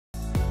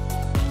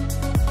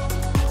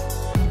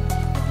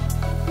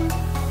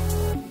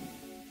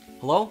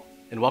Hello,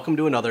 and welcome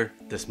to another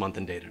This Month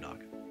in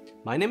Datadog.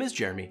 My name is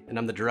Jeremy, and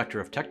I'm the Director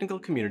of Technical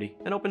Community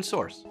and Open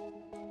Source.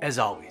 As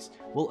always,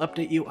 we'll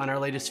update you on our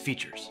latest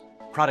features,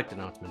 product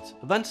announcements,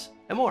 events,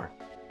 and more.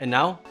 And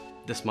now,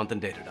 This Month in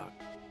Datadog.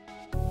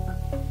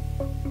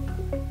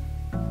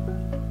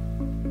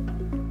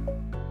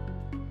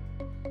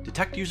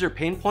 Detect user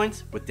pain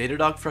points with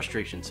Datadog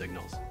frustration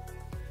signals.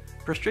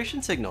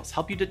 Frustration signals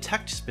help you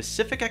detect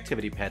specific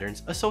activity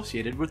patterns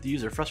associated with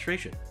user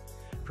frustration,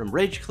 from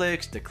rage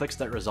clicks to clicks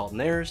that result in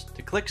errors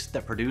to clicks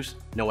that produce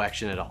no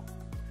action at all.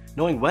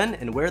 Knowing when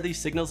and where these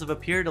signals have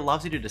appeared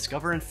allows you to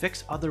discover and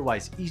fix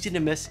otherwise easy to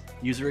miss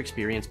user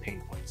experience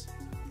pain points.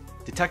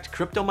 Detect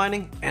crypto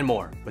mining and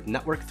more with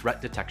network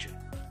threat detection.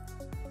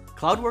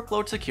 Cloud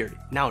Workload Security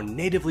now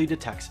natively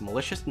detects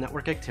malicious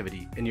network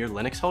activity in your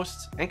Linux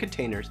hosts and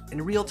containers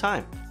in real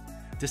time.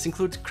 This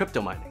includes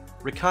crypto mining,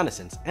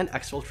 reconnaissance, and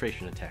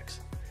exfiltration attacks.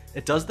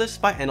 It does this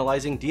by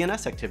analyzing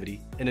DNS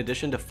activity in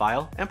addition to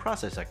file and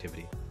process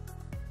activity.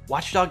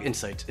 Watchdog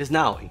Insights is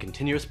now in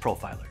Continuous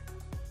Profiler.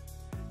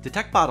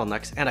 Detect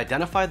bottlenecks and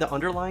identify the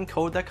underlying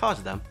code that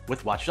caused them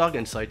with Watchdog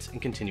Insights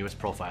and Continuous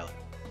Profiler.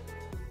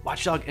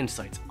 Watchdog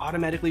Insights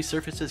automatically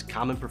surfaces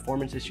common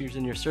performance issues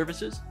in your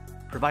services,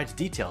 provides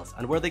details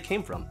on where they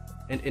came from,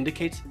 and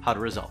indicates how to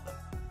resolve them.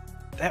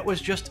 That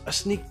was just a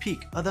sneak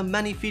peek of the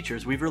many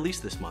features we've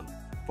released this month.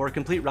 For a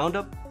complete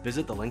roundup,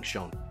 visit the link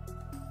shown.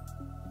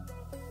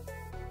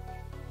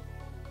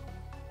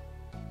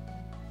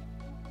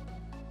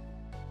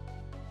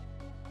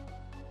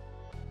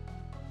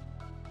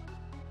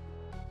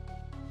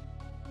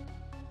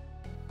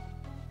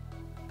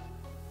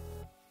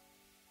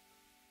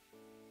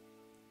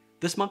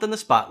 This month in the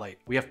spotlight,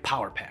 we have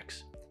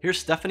Powerpacks. Here's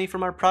Stephanie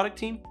from our product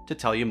team to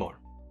tell you more.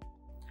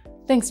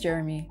 Thanks,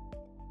 Jeremy.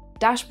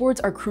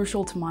 Dashboards are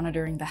crucial to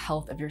monitoring the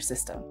health of your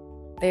system.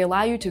 They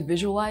allow you to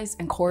visualize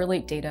and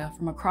correlate data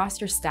from across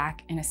your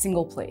stack in a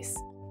single place.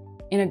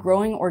 In a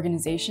growing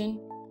organization,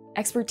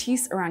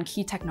 expertise around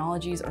key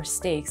technologies or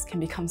stakes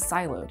can become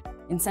siloed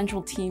in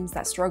central teams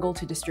that struggle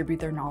to distribute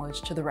their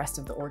knowledge to the rest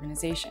of the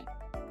organization.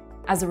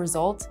 As a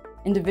result,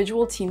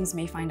 individual teams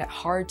may find it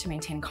hard to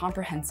maintain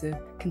comprehensive,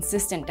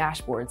 consistent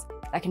dashboards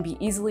that can be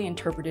easily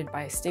interpreted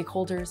by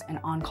stakeholders and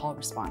on-call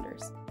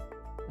responders.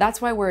 That's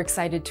why we're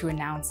excited to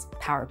announce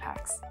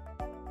Powerpacks,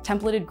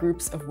 templated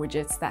groups of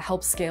widgets that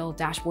help scale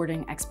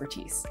dashboarding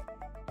expertise.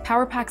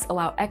 Powerpacks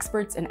allow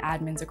experts and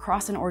admins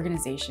across an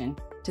organization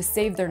to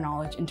save their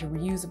knowledge into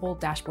reusable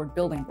dashboard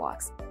building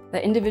blocks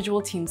that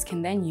individual teams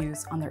can then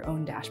use on their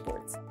own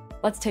dashboards.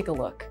 Let's take a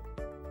look.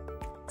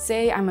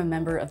 Say I'm a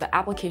member of the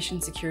Application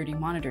Security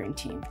Monitoring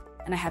team,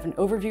 and I have an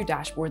overview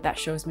dashboard that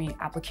shows me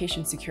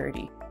application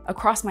security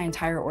across my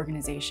entire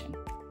organization.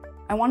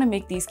 I want to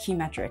make these key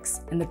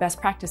metrics and the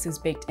best practices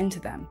baked into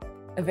them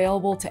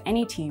available to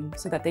any team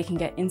so that they can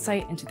get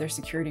insight into their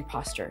security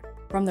posture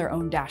from their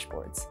own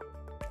dashboards.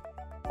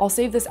 I'll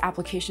save this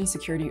application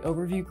security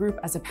overview group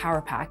as a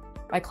Powerpack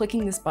by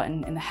clicking this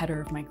button in the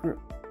header of my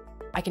group.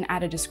 I can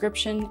add a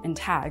description and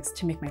tags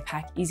to make my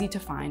pack easy to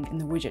find in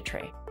the widget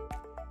tray.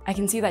 I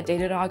can see that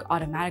Datadog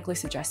automatically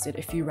suggested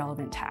a few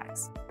relevant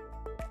tags.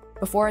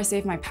 Before I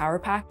save my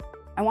Powerpack,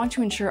 I want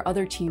to ensure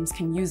other teams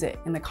can use it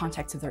in the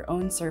context of their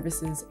own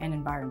services and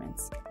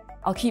environments.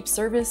 I'll keep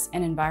service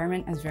and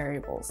environment as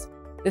variables.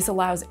 This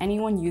allows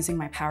anyone using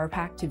my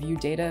Powerpack to view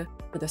data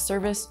for the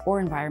service or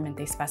environment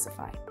they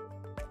specify.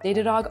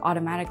 Datadog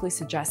automatically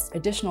suggests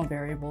additional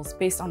variables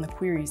based on the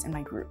queries in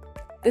my group.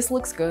 This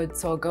looks good,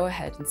 so I'll go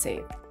ahead and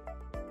save.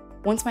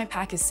 Once my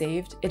pack is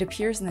saved, it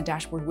appears in the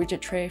dashboard widget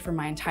tray for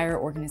my entire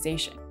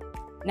organization.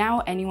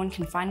 Now anyone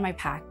can find my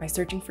pack by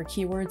searching for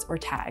keywords or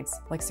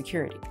tags, like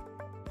security.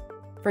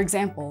 For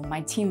example,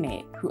 my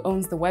teammate, who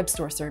owns the web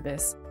store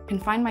service, can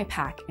find my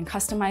pack and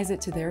customize it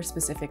to their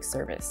specific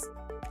service.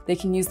 They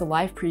can use the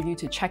live preview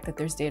to check that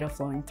there's data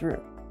flowing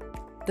through.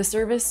 The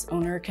service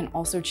owner can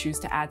also choose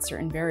to add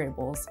certain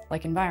variables,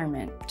 like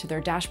environment, to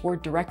their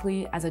dashboard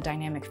directly as a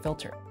dynamic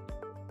filter.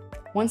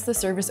 Once the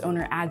service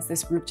owner adds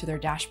this group to their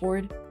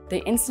dashboard,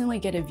 they instantly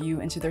get a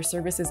view into their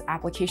service's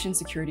application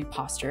security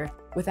posture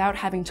without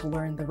having to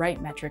learn the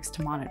right metrics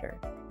to monitor.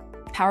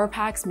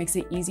 Powerpacks makes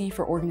it easy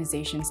for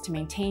organizations to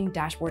maintain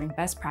dashboarding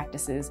best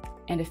practices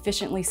and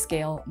efficiently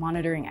scale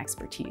monitoring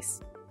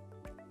expertise.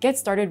 Get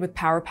started with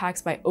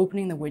Powerpacks by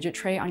opening the widget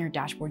tray on your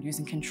dashboard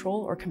using Control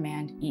or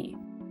Command E.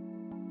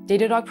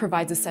 Datadog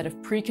provides a set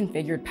of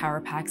pre-configured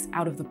Powerpacks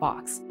out of the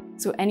box,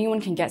 so anyone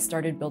can get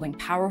started building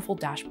powerful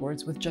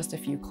dashboards with just a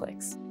few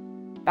clicks.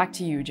 Back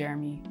to you,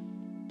 Jeremy.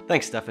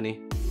 Thanks, Stephanie.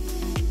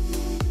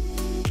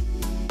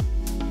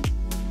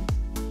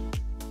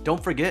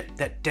 Don't forget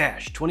that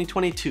Dash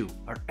 2022,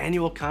 our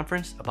annual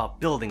conference about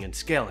building and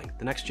scaling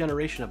the next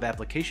generation of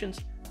applications,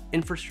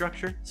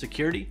 infrastructure,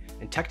 security,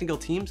 and technical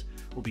teams,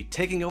 will be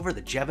taking over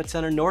the Javits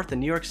Center North in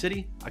New York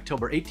City,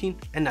 October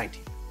 18th and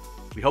 19th.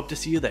 We hope to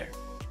see you there.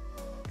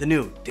 The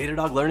new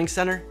Datadog Learning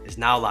Center is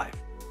now live.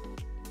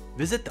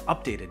 Visit the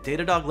updated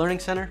Datadog Learning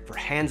Center for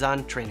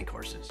hands-on training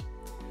courses.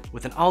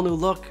 With an all-new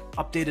look,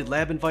 updated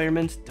lab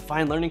environments,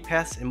 defined learning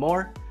paths, and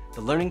more,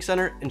 The Learning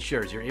Center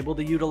ensures you're able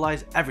to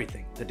utilize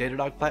everything the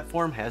Datadog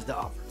platform has to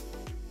offer.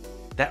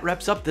 That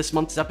wraps up this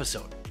month's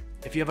episode.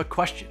 If you have a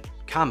question,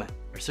 comment,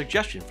 or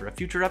suggestion for a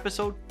future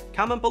episode,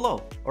 comment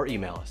below or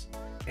email us.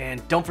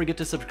 And don't forget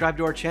to subscribe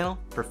to our channel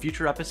for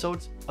future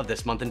episodes of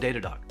This Month in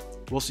Datadog.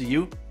 We'll see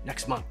you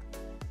next month.